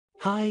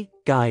Hi,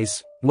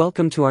 guys,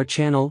 welcome to our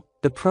channel,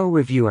 The Pro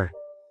Reviewer.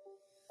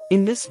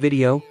 In this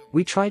video,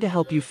 we try to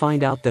help you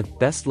find out the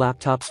best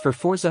laptops for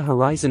Forza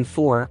Horizon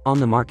 4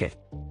 on the market.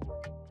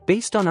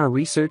 Based on our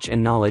research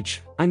and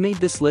knowledge, I made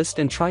this list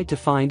and tried to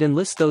find and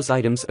list those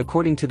items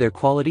according to their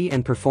quality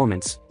and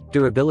performance,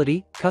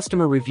 durability,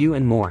 customer review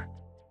and more.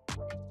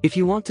 If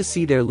you want to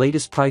see their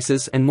latest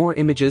prices and more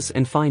images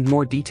and find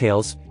more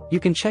details, you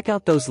can check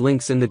out those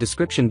links in the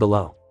description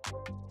below.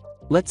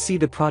 Let's see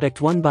the product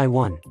one by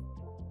one.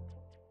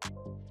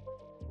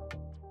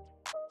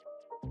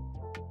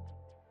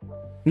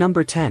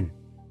 Number 10.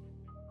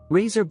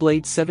 Razer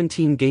Blade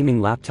 17 Gaming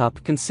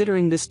Laptop.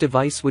 Considering this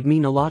device would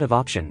mean a lot of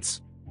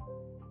options.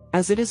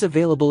 As it is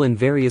available in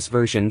various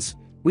versions,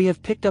 we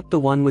have picked up the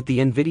one with the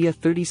NVIDIA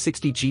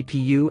 3060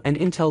 GPU and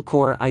Intel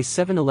Core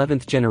i7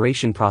 11th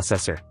generation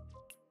processor.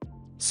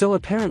 So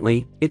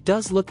apparently, it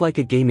does look like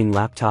a gaming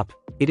laptop.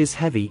 It is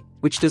heavy,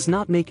 which does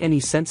not make any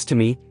sense to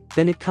me.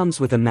 Then it comes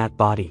with a matte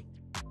body.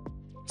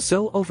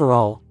 So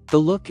overall, the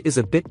look is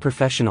a bit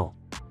professional.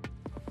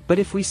 But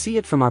if we see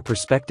it from our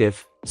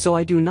perspective, so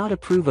I do not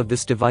approve of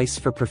this device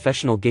for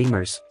professional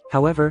gamers.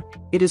 However,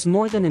 it is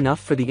more than enough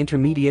for the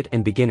intermediate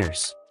and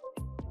beginners.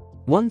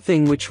 One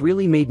thing which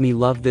really made me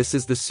love this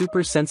is the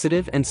super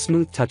sensitive and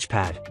smooth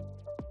touchpad.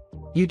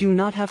 You do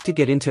not have to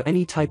get into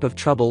any type of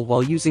trouble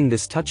while using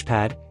this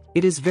touchpad.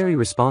 It is very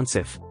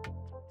responsive.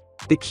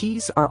 The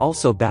keys are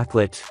also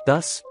backlit,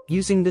 thus,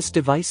 using this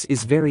device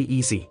is very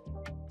easy.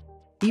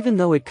 Even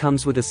though it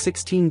comes with a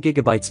 16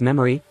 GB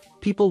memory,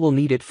 people will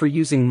need it for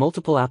using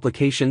multiple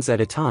applications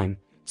at a time,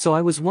 so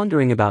I was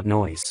wondering about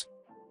noise.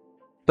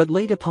 But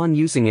late upon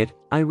using it,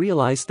 I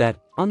realized that,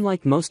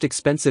 unlike most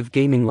expensive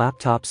gaming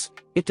laptops,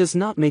 it does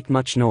not make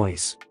much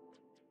noise.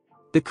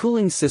 The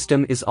cooling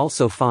system is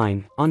also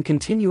fine. On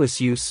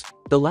continuous use,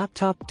 the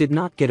laptop did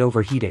not get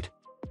overheated.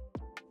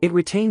 It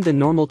retained the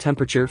normal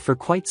temperature for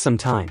quite some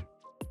time.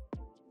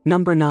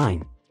 Number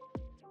 9.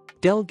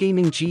 Dell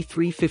Gaming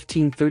G3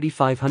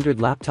 15-3500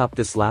 Laptop.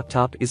 This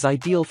laptop is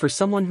ideal for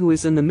someone who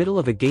is in the middle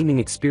of a gaming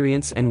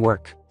experience and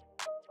work.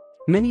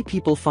 Many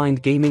people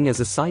find gaming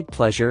as a side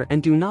pleasure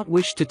and do not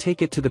wish to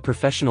take it to the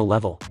professional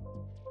level.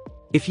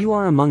 If you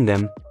are among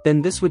them,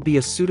 then this would be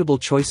a suitable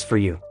choice for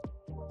you.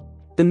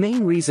 The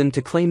main reason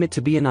to claim it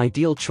to be an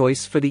ideal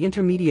choice for the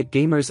intermediate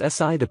gamers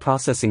is the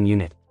processing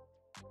unit.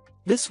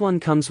 This one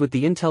comes with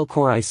the Intel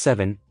Core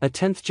i7, a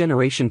 10th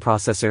generation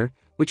processor,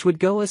 which would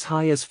go as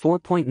high as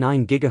 4.9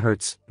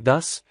 GHz,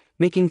 thus,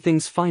 making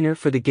things finer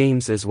for the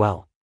games as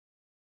well.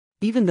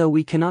 Even though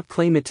we cannot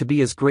claim it to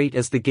be as great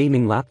as the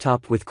gaming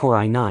laptop with Core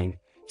i9,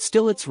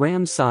 still its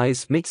RAM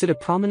size makes it a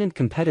prominent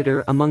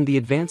competitor among the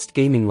advanced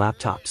gaming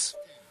laptops.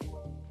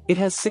 It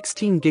has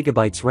 16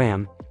 GB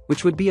RAM,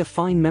 which would be a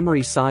fine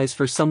memory size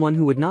for someone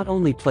who would not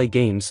only play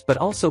games but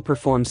also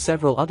perform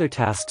several other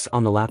tasks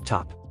on the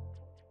laptop.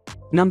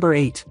 Number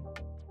 8.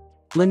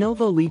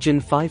 Lenovo Legion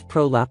 5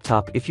 Pro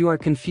Laptop. If you are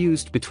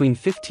confused between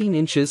 15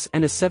 inches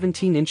and a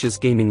 17 inches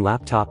gaming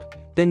laptop,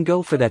 then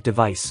go for that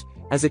device,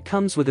 as it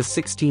comes with a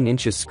 16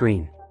 inches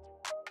screen.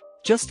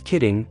 Just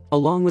kidding,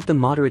 along with the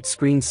moderate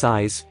screen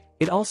size,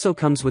 it also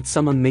comes with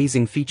some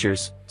amazing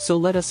features, so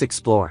let us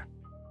explore.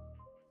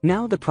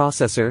 Now the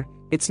processor,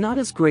 it's not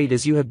as great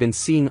as you have been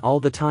seeing all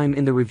the time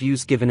in the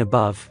reviews given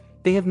above.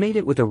 They have made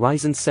it with a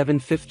Ryzen 7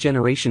 5th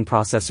generation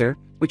processor,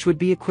 which would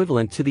be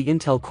equivalent to the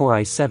Intel Core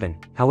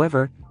i7,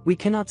 however, we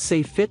cannot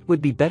say fit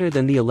would be better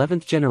than the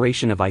 11th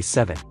generation of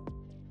i7.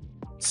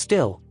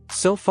 Still,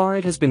 so far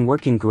it has been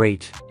working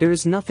great. There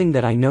is nothing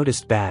that I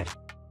noticed bad.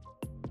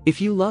 If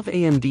you love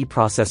AMD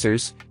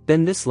processors,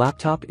 then this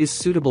laptop is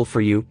suitable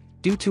for you,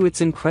 due to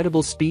its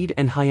incredible speed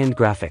and high-end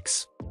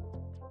graphics.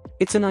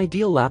 It's an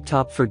ideal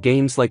laptop for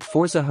games like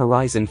Forza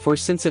Horizon 4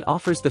 since it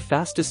offers the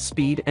fastest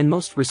speed and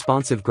most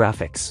responsive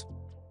graphics.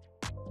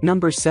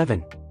 Number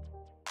 7.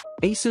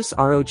 ASUS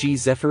ROG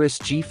Zephyrus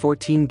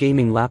G14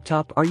 Gaming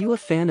Laptop. Are you a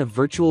fan of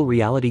virtual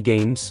reality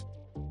games?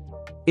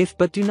 If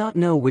but do not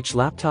know which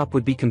laptop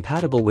would be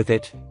compatible with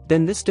it,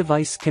 then this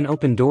device can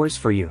open doors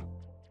for you.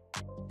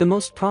 The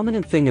most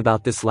prominent thing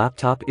about this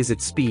laptop is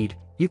its speed.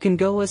 You can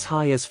go as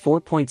high as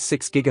 4.6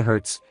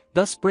 GHz,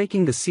 thus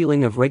breaking the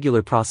ceiling of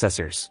regular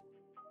processors.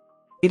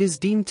 It is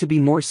deemed to be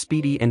more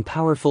speedy and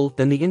powerful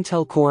than the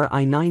Intel Core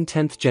i9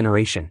 10th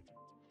generation.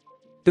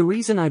 The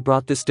reason I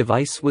brought this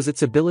device was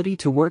its ability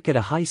to work at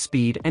a high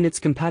speed and its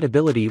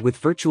compatibility with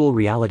virtual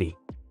reality.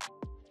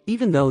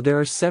 Even though there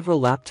are several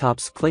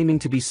laptops claiming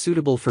to be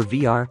suitable for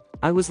VR,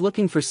 I was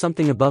looking for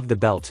something above the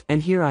belt,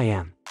 and here I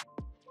am.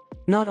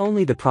 Not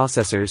only the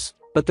processors,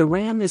 but the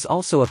RAM is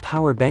also a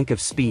power bank of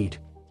speed.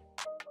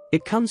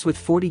 It comes with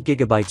 40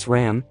 GB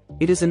RAM.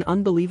 It is an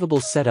unbelievable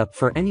setup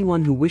for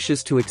anyone who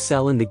wishes to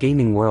excel in the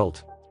gaming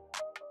world.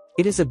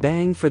 It is a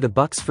bang for the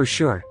bucks for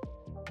sure.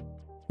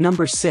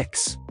 Number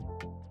 6.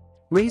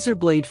 Razer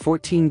Blade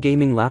 14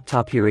 Gaming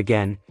Laptop. Here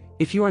again,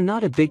 if you are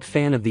not a big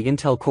fan of the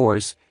Intel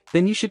cores,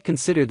 then you should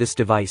consider this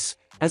device,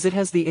 as it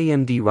has the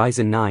AMD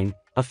Ryzen 9,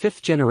 a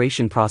 5th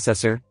generation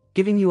processor,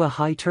 giving you a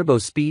high turbo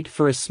speed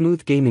for a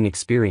smooth gaming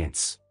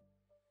experience.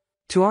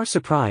 To our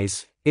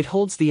surprise, it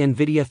holds the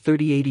NVIDIA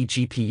 3080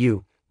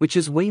 GPU, which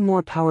is way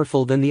more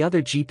powerful than the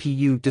other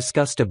GPU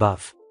discussed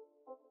above.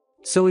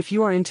 So if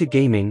you are into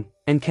gaming,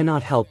 and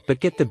cannot help but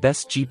get the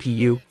best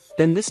GPU,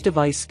 then this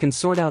device can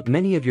sort out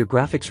many of your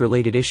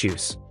graphics-related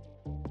issues.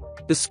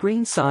 The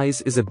screen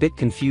size is a bit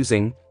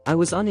confusing. I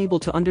was unable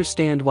to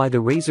understand why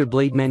the Razer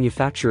blade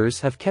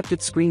manufacturers have kept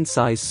its screen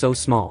size so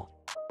small.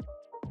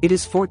 It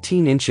is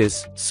 14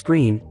 inches,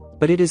 screen,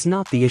 but it is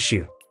not the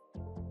issue.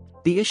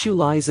 The issue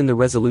lies in the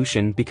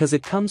resolution because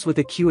it comes with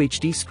a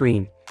QHD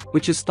screen,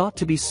 which is thought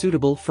to be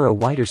suitable for a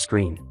wider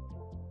screen.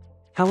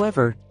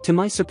 However, to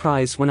my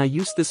surprise, when I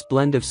used this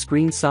blend of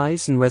screen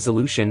size and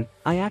resolution,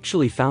 I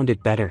actually found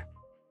it better.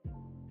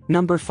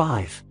 Number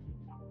 5.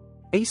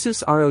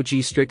 ASUS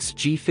ROG Strix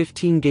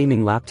G15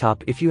 Gaming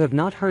Laptop. If you have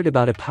not heard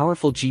about a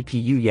powerful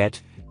GPU yet,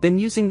 then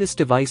using this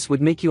device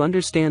would make you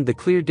understand the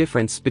clear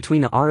difference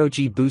between a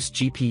ROG Boost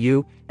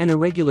GPU and a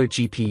regular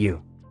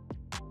GPU.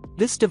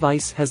 This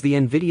device has the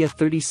NVIDIA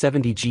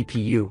 3070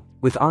 GPU,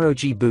 with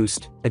ROG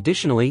Boost.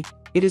 Additionally,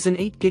 it is an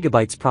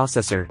 8GB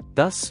processor,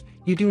 thus,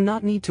 you do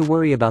not need to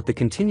worry about the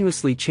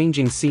continuously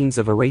changing scenes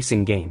of a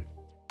racing game.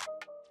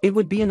 It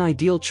would be an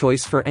ideal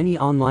choice for any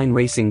online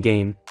racing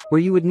game,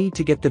 where you would need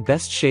to get the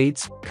best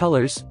shades,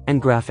 colors,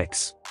 and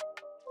graphics.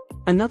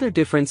 Another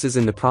difference is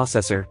in the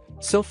processor.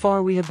 So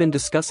far we have been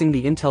discussing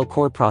the Intel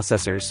Core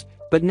processors,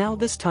 but now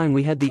this time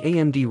we had the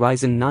AMD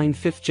Ryzen 9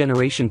 5th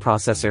generation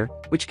processor,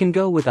 which can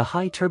go with a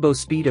high turbo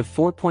speed of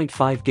 4.5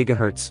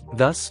 GHz,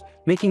 thus,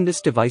 making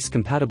this device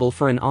compatible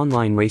for an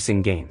online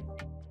racing game.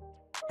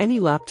 Any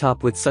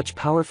laptop with such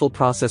powerful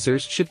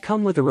processors should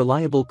come with a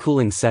reliable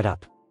cooling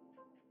setup.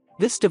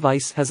 This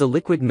device has a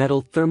liquid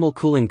metal thermal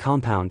cooling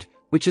compound,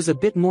 which is a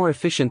bit more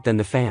efficient than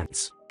the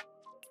fans.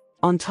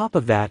 On top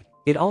of that,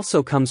 it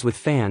also comes with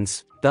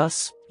fans,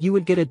 thus, you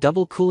would get a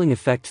double cooling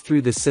effect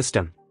through this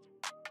system.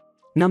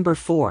 Number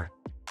 4.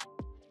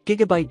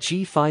 GIGABYTE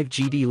G5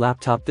 GD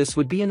Laptop. This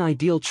would be an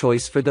ideal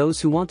choice for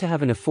those who want to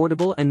have an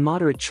affordable and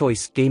moderate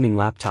choice gaming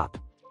laptop.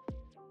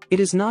 It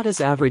is not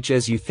as average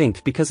as you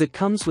think because it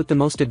comes with the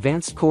most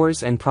advanced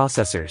cores and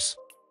processors.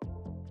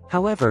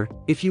 However,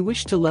 if you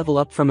wish to level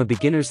up from a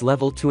beginner's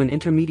level to an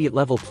intermediate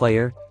level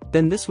player,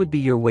 then this would be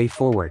your way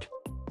forward.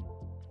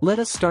 Let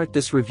us start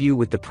this review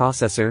with the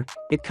processor.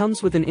 It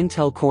comes with an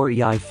Intel Core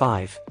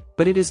i5,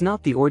 but it is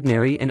not the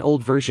ordinary and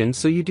old version,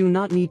 so you do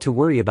not need to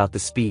worry about the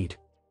speed.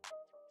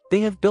 They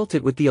have built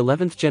it with the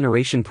 11th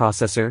generation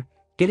processor.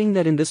 Getting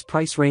that in this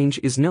price range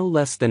is no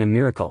less than a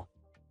miracle.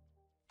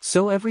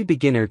 So every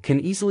beginner can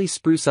easily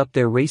spruce up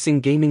their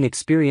racing gaming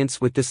experience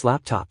with this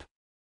laptop.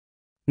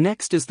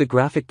 Next is the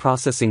graphic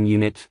processing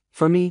unit.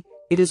 For me,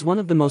 it is one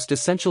of the most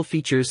essential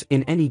features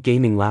in any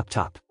gaming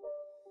laptop.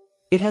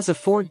 It has a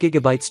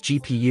 4GB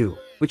GPU,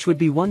 which would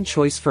be one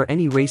choice for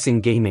any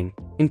racing gaming,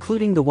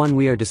 including the one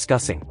we are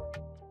discussing.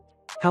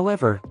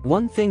 However,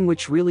 one thing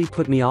which really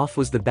put me off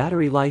was the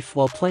battery life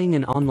while playing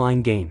an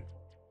online game.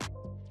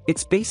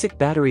 Its basic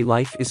battery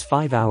life is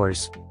 5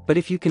 hours, but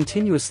if you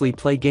continuously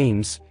play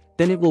games,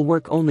 then it will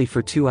work only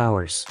for 2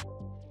 hours.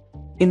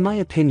 In my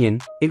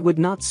opinion, it would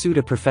not suit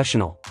a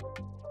professional.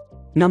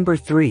 Number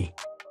 3.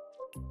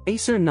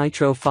 Acer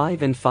Nitro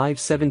 5 and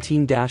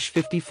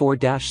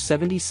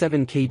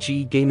 517-54-77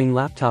 kg Gaming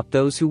Laptop.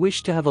 Those who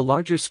wish to have a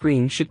larger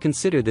screen should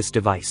consider this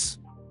device.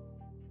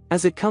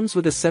 As it comes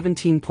with a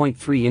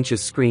 17.3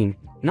 inches screen,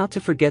 not to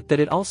forget that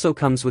it also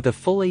comes with a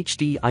full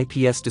HD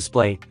IPS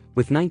display,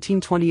 with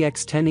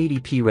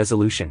 1920x1080p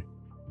resolution.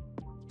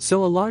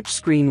 So a large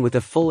screen with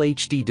a full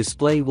HD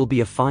display will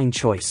be a fine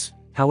choice.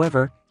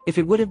 However, if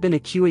it would have been a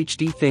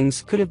QHD,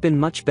 things could have been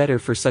much better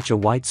for such a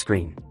wide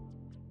screen.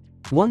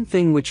 One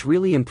thing which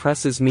really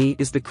impresses me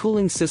is the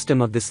cooling system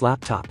of this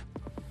laptop.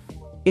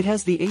 It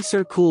has the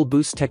Acer Cool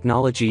Boost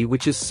technology,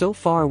 which is so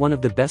far one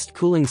of the best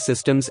cooling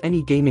systems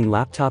any gaming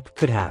laptop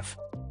could have.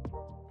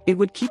 It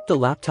would keep the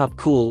laptop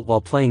cool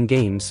while playing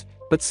games,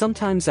 but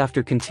sometimes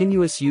after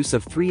continuous use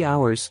of 3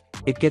 hours,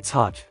 it gets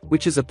hot,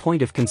 which is a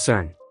point of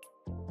concern.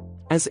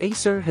 As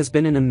Acer has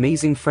been an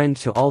amazing friend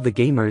to all the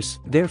gamers,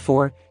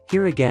 therefore,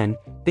 here again,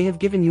 they have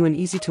given you an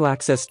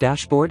easy-to-access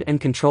dashboard and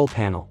control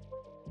panel.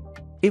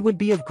 It would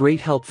be of great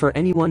help for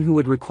anyone who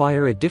would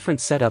require a different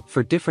setup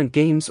for different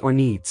games or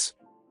needs.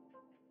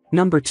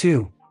 Number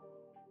 2.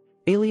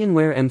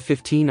 Alienware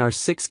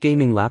M15R6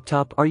 Gaming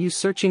Laptop. Are you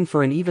searching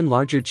for an even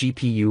larger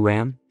GPU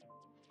RAM?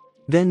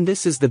 Then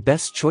this is the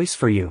best choice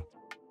for you.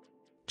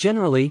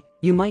 Generally,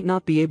 you might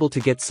not be able to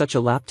get such a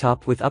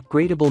laptop with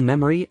upgradable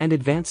memory and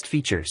advanced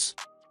features.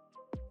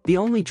 The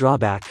only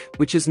drawback,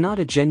 which is not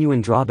a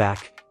genuine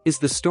drawback, is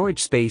the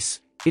storage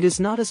space. It is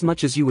not as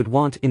much as you would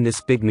want in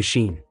this big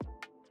machine.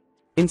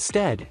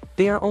 Instead,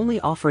 they are only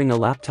offering a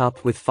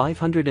laptop with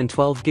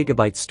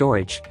 512GB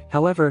storage.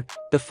 However,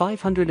 the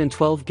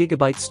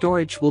 512GB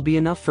storage will be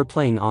enough for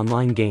playing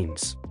online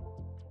games.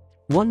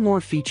 One more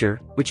feature,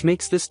 which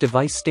makes this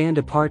device stand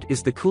apart,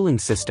 is the cooling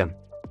system.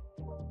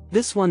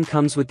 This one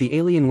comes with the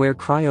Alienware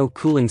Cryo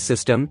cooling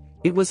system.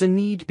 It was a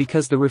need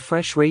because the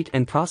refresh rate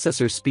and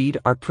processor speed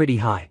are pretty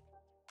high.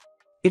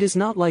 It is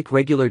not like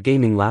regular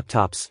gaming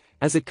laptops.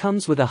 as it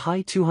comes with a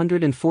high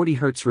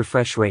 240Hz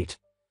refresh rate.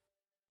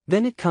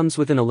 Then it comes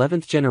with an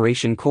 11th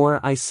generation Core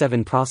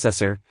i7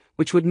 processor,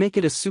 which would make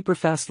it a super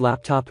fast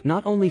laptop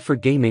not only for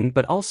gaming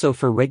but also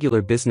for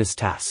regular business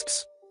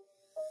tasks.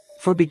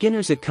 For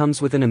beginners it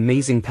comes with an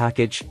amazing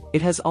package,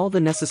 it has all the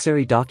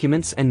necessary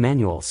documents and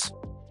manuals.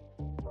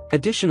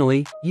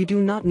 Additionally, you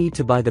do not need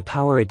to buy the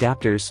power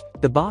adapters,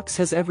 the box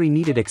has every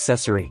needed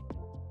accessory.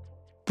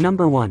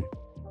 Number 1.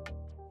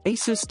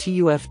 ASUS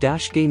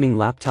TUF-Gaming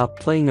Laptop.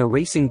 Playing a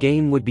racing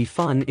game would be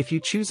fun if you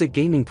choose a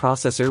gaming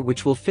processor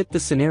which will fit the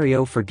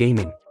scenario for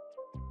gaming.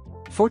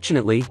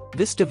 Fortunately,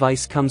 this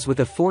device comes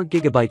with a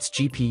 4GB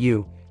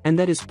GPU, and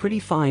that is pretty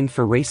fine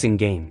for racing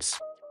games.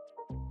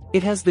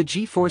 It has the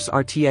GeForce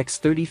RTX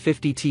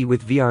 3050 Ti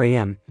with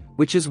VRAM,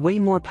 which is way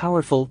more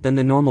powerful than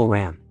the normal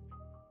RAM.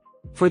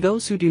 For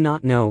those who do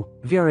not know,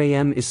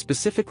 VRAM is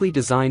specifically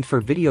designed for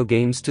video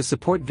games to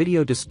support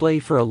video display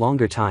for a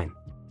longer time.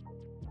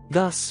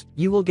 Thus,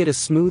 you will get a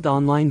smooth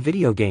online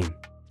video game.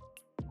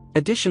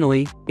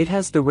 Additionally, it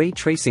has the ray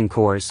tracing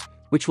cores,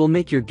 which will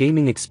make your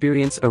gaming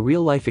experience a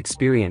real-life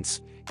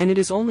experience, and it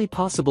is only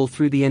possible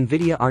through the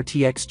NVIDIA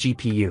RTX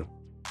GPU.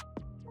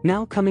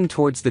 Now coming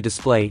towards the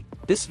display,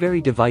 this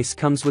very device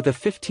comes with a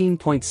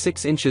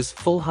 15.6 inches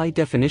full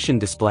high-definition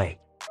display.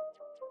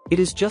 It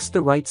is just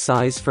the right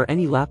size for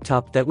any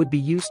laptop that would be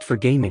used for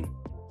gaming.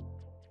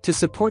 To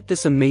support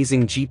this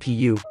amazing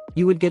GPU,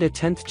 you would get a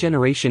 10th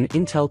generation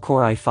Intel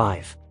Core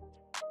i5.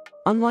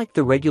 Unlike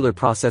the regular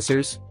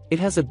processors, it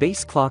has a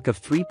base clock of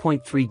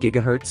 3.3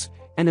 GHz,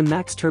 and a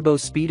max turbo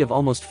speed of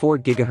almost 4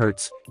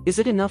 GHz. Is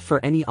it enough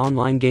for any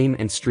online game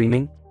and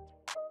streaming?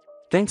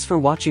 Thanks for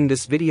watching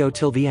this video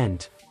till the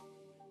end.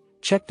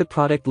 Check the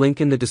product link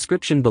in the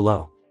description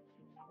below.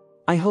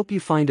 I hope you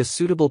find a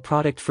suitable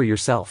product for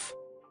yourself.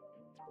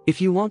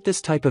 If you want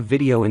this type of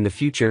video in the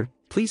future,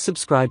 please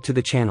subscribe to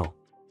the channel.